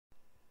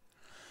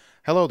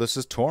Hello, this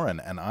is Toren,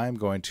 and I'm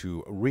going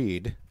to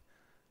read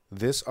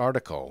this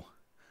article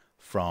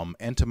from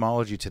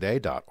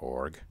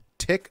entomologytoday.org.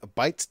 Tick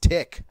bites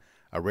tick,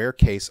 a rare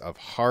case of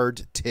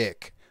hard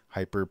tick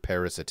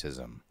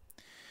hyperparasitism.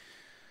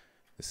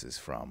 This is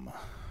from,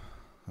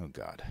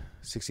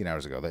 16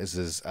 hours ago. This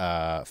is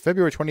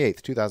February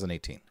 28th,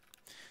 2018.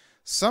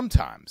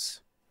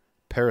 Sometimes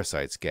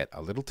parasites get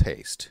a little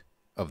taste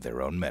of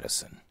their own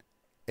medicine.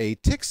 A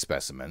tick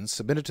specimen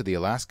submitted to the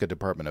Alaska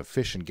Department of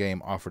Fish and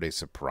Game offered a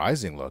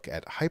surprising look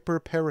at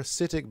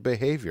hyperparasitic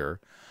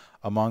behavior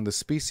among the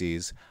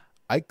species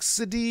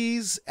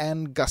Ixodes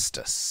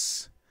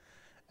angustus.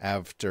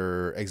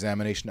 After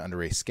examination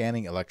under a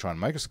scanning electron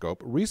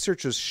microscope,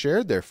 researchers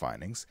shared their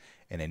findings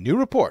in a new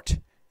report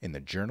in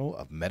the Journal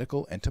of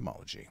Medical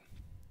Entomology.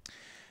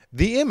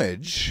 The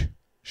image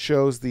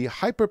shows the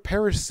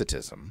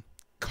hyperparasitism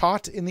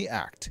caught in the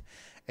act.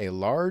 A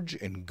large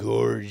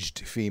engorged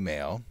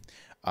female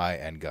I.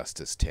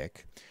 angustus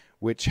tick,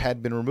 which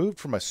had been removed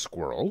from a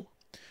squirrel,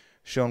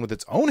 shown with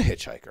its own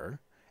hitchhiker,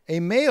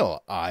 a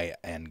male I.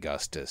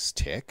 angustus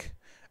tick,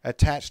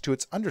 attached to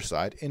its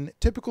underside in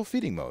typical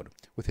feeding mode,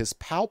 with his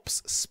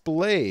palps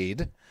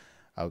splayed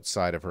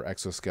outside of her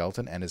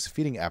exoskeleton and his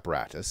feeding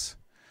apparatus,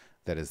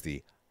 that is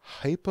the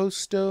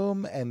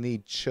hypostome and the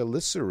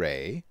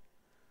chelicerae,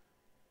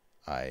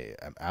 I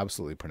am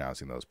absolutely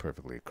pronouncing those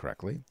perfectly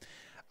correctly,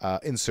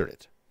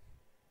 inserted.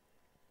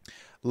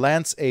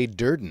 Lance A.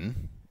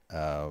 Durden,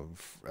 cousin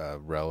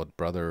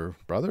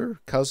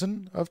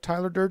of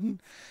Tyler Durden?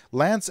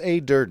 Lance A.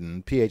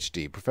 Durden,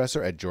 Ph.D.,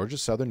 professor at Georgia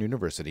Southern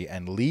University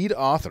and lead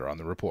author on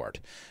the report,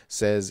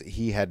 says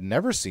he had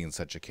never seen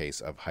such a case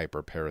of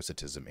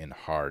hyperparasitism in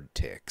hard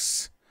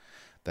ticks.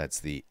 That's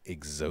the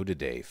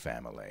Ixodidae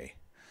family.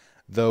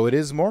 Though it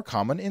is more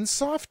common in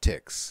soft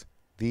ticks,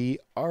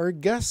 the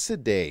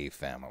Argesidae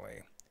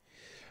family.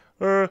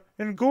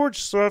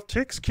 Engorged soft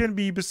ticks can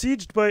be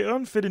besieged by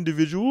unfed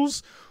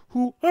individuals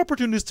who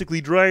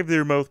opportunistically drive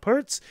their mouth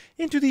parts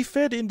into the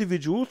fed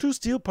individual to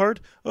steal part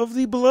of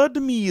the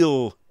blood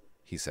meal,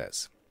 he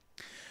says.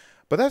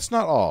 But that's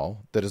not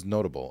all that is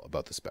notable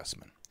about the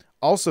specimen.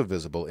 Also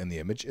visible in the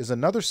image is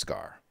another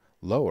scar,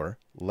 lower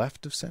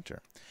left of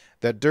center,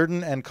 that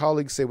Durden and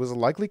colleagues say was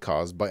likely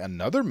caused by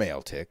another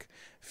male tick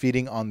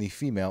feeding on the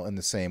female in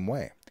the same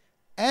way.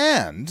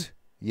 And,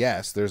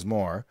 yes, there's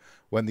more,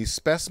 when the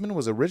specimen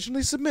was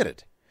originally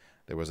submitted,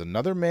 there was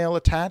another male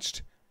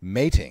attached,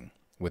 mating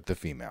with the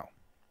female.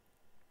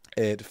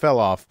 It fell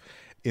off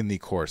in the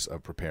course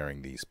of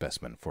preparing the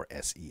specimen for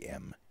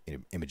SEM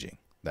imaging.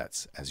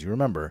 That's, as you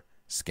remember,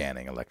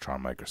 scanning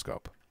electron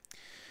microscope.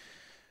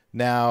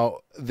 Now,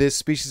 this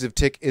species of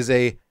tick is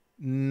a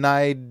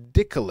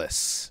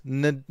nidicolous.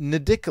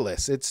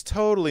 Nidicolous. It's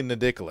totally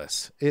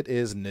nidicolous. It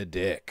is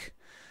nidic.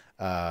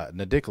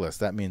 Nidicolous,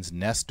 that means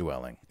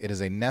nest-dwelling. It is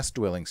a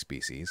nest-dwelling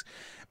species,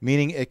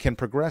 meaning it can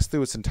progress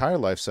through its entire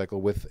life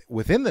cycle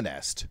within the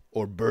nest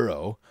or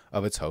burrow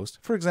of its host,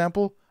 for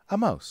example, a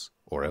mouse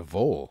or a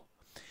vole.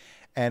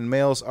 And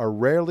males are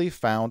rarely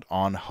found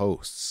on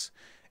hosts.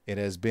 It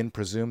has been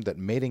presumed that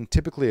mating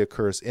typically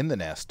occurs in the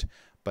nest,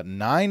 but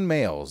 9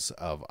 males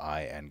of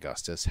I.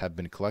 angustus have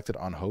been collected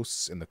on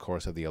hosts in the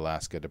course of the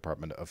Alaska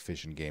Department of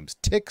Fish and Game's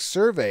tick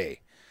survey.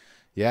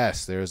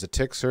 Yes, there is a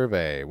tick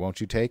survey. Won't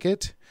you take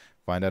it?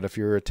 Find out if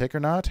you're a tick or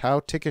not.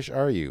 How tickish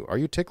are you? Are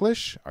you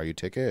ticklish? Are you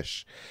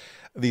tickish?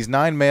 These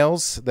 9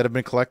 males that have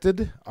been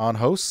collected on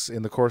hosts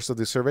in the course of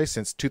the survey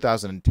since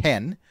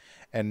 2010,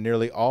 and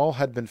nearly all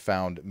had been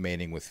found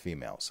mating with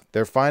females.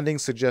 Their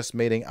findings suggest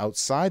mating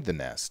outside the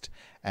nest,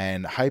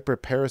 and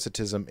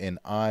hyperparasitism in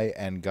I.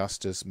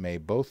 angustus may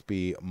both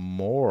be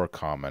more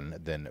common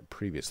than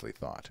previously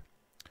thought.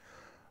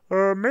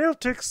 Male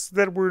ticks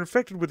that were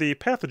infected with a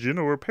pathogen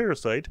or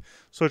parasite,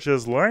 such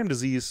as Lyme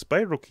disease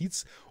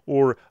spirochetes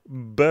or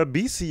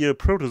Babesia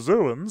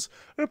protozoans,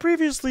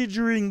 previously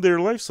during their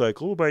life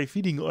cycle by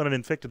feeding on an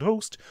infected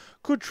host,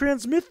 could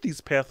transmit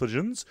these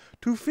pathogens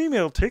to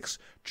female ticks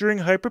during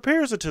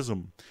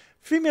hyperparasitism.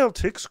 Female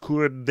ticks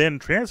could then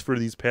transfer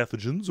these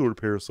pathogens or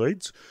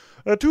parasites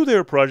to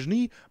their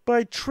progeny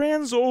by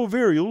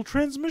transovarial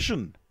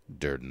transmission,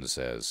 Durden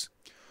says.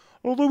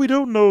 Although we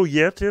don't know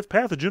yet if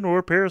pathogen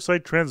or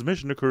parasite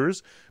transmission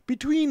occurs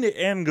between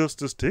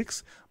angustus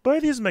ticks by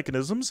these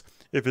mechanisms,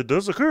 if it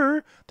does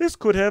occur, this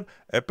could have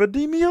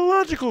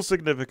epidemiological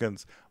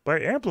significance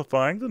by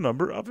amplifying the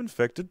number of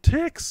infected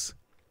ticks.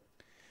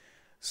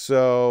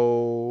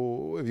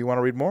 So, if you want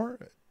to read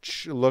more,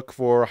 look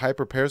for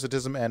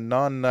hyperparasitism and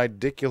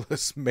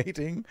non-nidicolous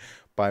mating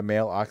by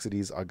male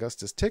Ixodes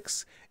angustus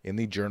ticks in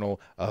the Journal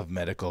of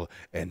Medical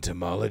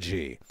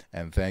Entomology.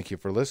 And thank you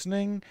for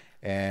listening.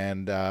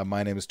 And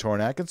my name is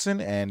Toren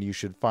Atkinson, and you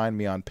should find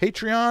me on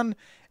Patreon.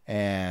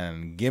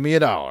 And give me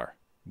 $1.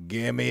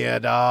 Give me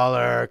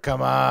 $1.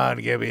 Come on,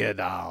 give me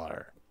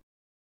 $1.